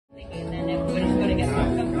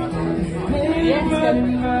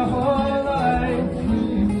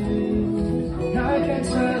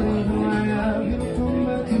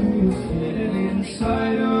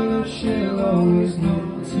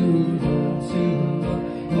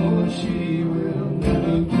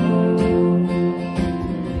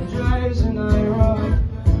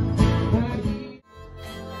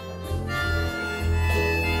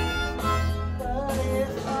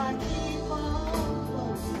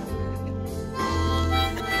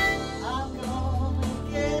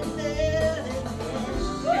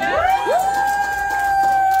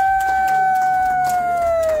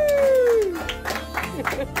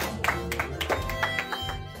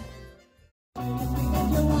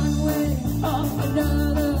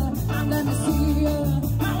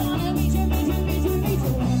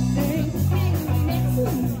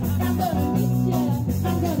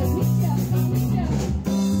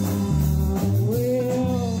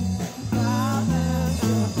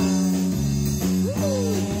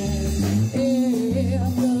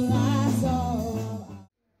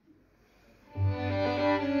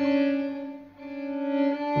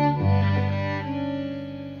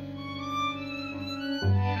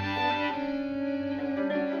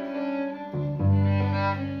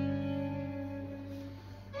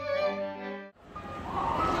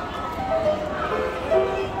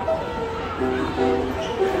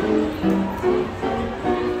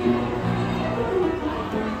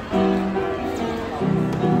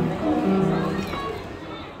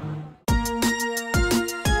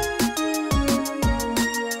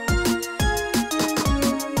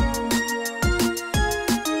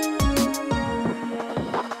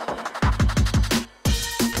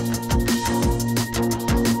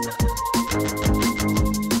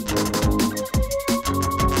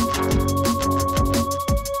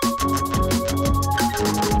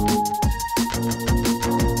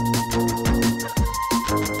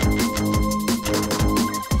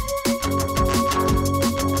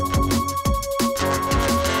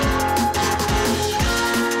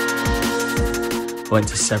went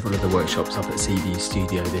to several of the workshops up at Seaview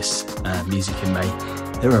Studio this Music in May.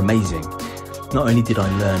 They were amazing. Not only did I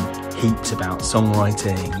learn heaps about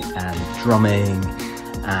songwriting and drumming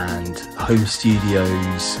and home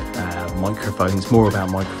studios, microphones, more about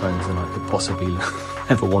microphones than I could possibly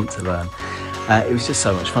ever want to learn. It was just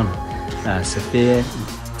so much fun. Sophia,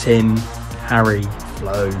 Tim, Harry,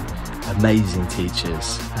 Flo, amazing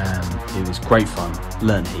teachers. It was great fun,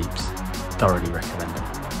 learned heaps, thoroughly recommend it.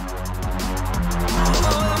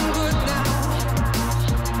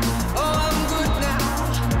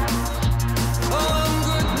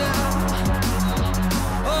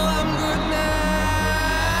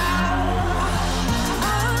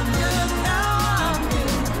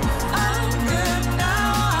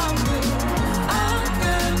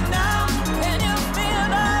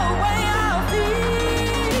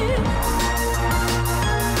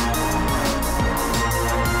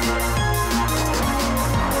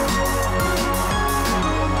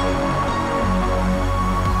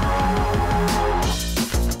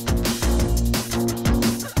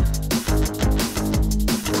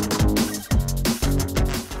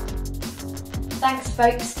 Thanks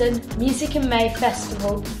Folkestone Music in May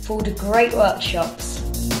Festival for all the great workshops.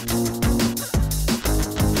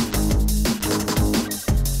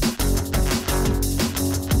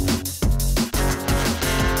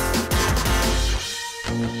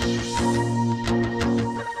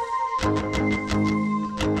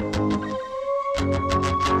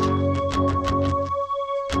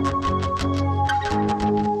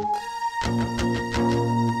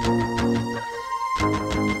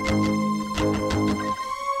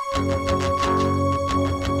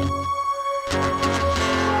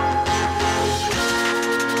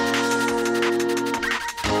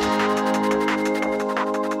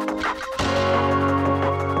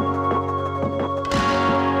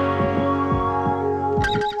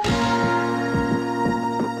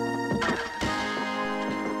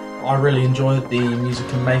 I really enjoyed the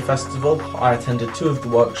Music in May Festival. I attended 2 of the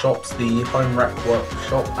workshops, the Home Rec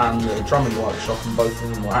Workshop and the Drumming Workshop, and both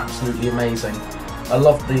of them were absolutely amazing. I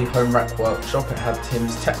loved the Home Rec Workshop. It had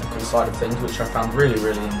Tim's technical side of things, which I found really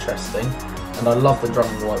interesting. And I loved the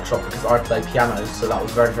Drumming Workshop because I play piano, so that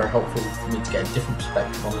was very helpful for me to get a different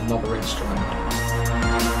perspective on another instrument.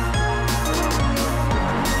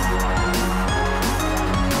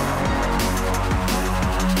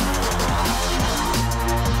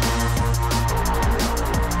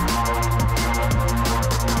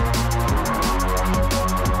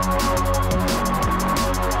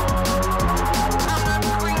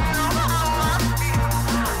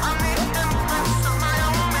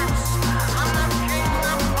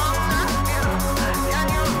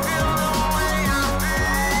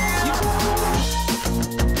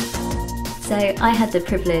 So I had the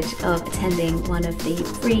privilege of attending one of the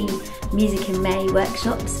free Music in May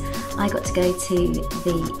workshops. I got to go to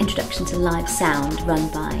the Introduction to Live Sound run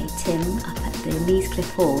by Tim up at the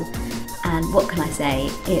Meascliffe Hall, and what can I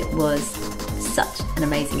say, it was such an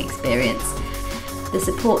amazing experience. The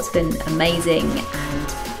support's been amazing, and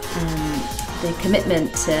the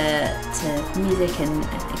commitment to music and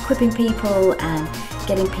equipping people and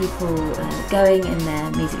getting people going in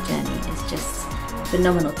their music journey is just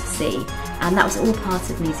phenomenal to see. And that was all part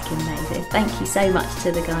of Music in May. So thank you so much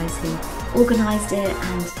to the guys who organised it,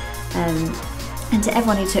 and to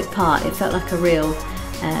everyone who took part. It felt like a real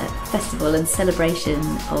festival and celebration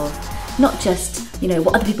of not just, you know,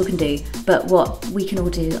 what other people can do, but what we can all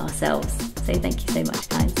do ourselves. So thank you so much,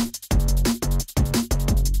 guys.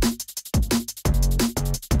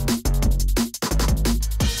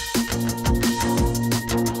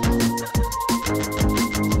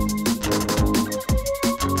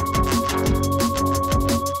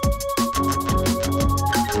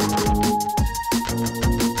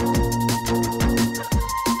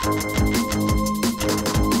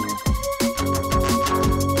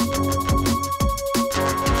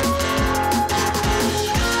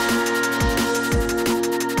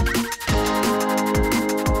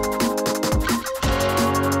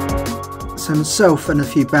 So myself and a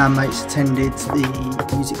few bandmates attended the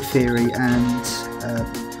music theory and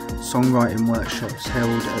songwriting workshops held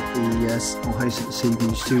at the or hosted at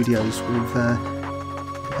Seaview Studios with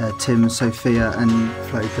Tim, Sophia and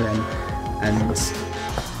Flo Glen, and I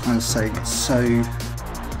would say so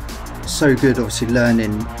good, obviously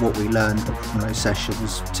learning what we learned from those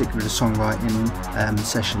sessions, particularly the songwriting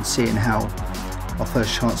sessions, seeing how our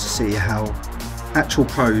first chance to see how actual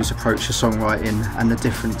pros approach the songwriting and the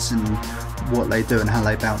difference in what they do and how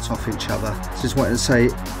they bounce off each other. Just wanted to say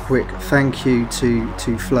a quick thank you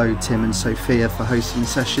to Flo, Tim and Sophia for hosting the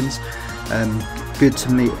sessions. good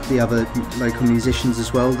to meet the other local musicians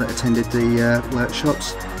as well that attended the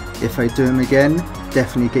workshops. If they do them again,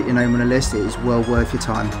 definitely get your name on a list. It is well worth your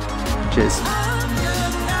time. Cheers.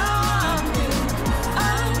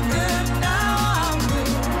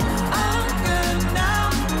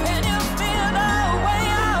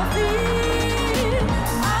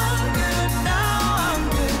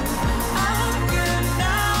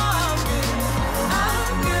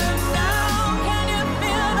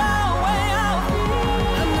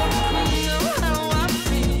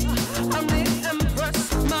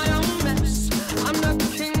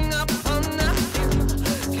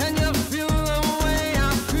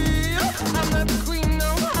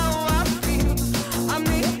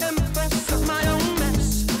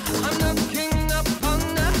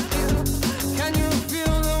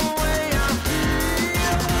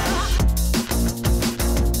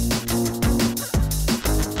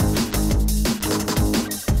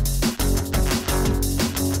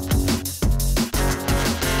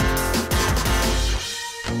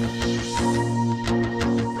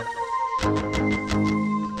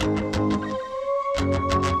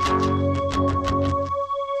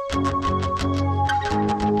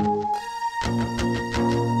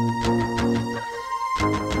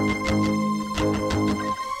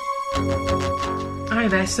 Hi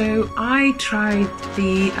there, so I tried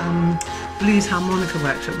the blues harmonica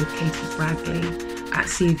workshop with Katie Bradley at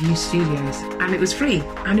Seaview Studios, and it was free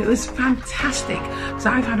and it was fantastic. So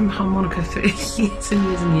I've had a harmonica for years and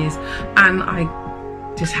years and years, and I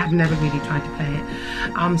just had never really tried to play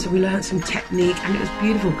it. So we learned some technique, and it was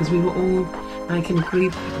beautiful because we were all like in a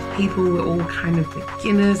group of people, we're all kind of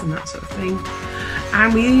beginners and that sort of thing.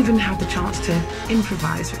 And we even had the chance to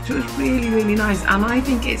improvise, which was really, really nice. And I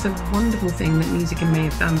think it's a wonderful thing that Music in May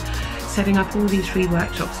have done, setting up all these free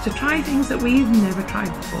workshops to try things that we've never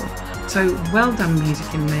tried before. So well done,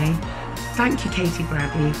 Music in May. Thank you, Katie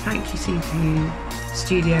Bradley. Thank you, Seaview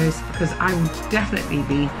Studios, because I will definitely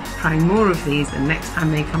be trying more of these the next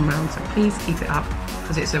time they come round. So please keep it up,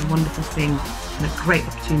 because it's a wonderful thing and a great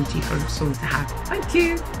opportunity for us all to have. Thank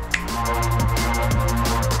you.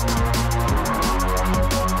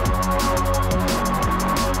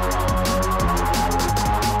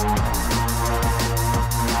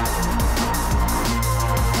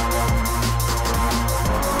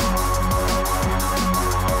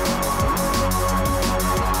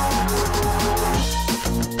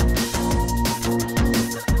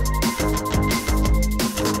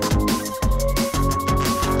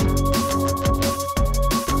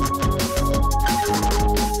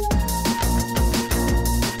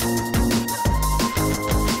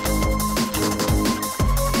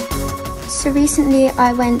 So recently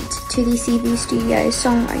I went to the Seaview Studio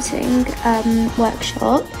Songwriting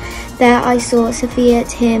Workshop. There I saw Sophia,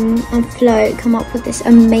 Tim and Flo come up with this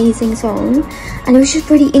amazing song, and it was just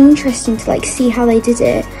really interesting to like see how they did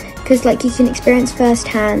it, because like you can experience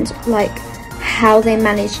firsthand like how they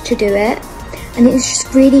managed to do it, and it was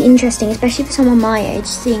just really interesting, especially for someone my age,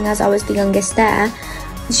 seeing as I was the youngest there.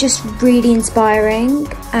 It's just really inspiring,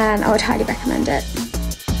 and I would highly recommend it.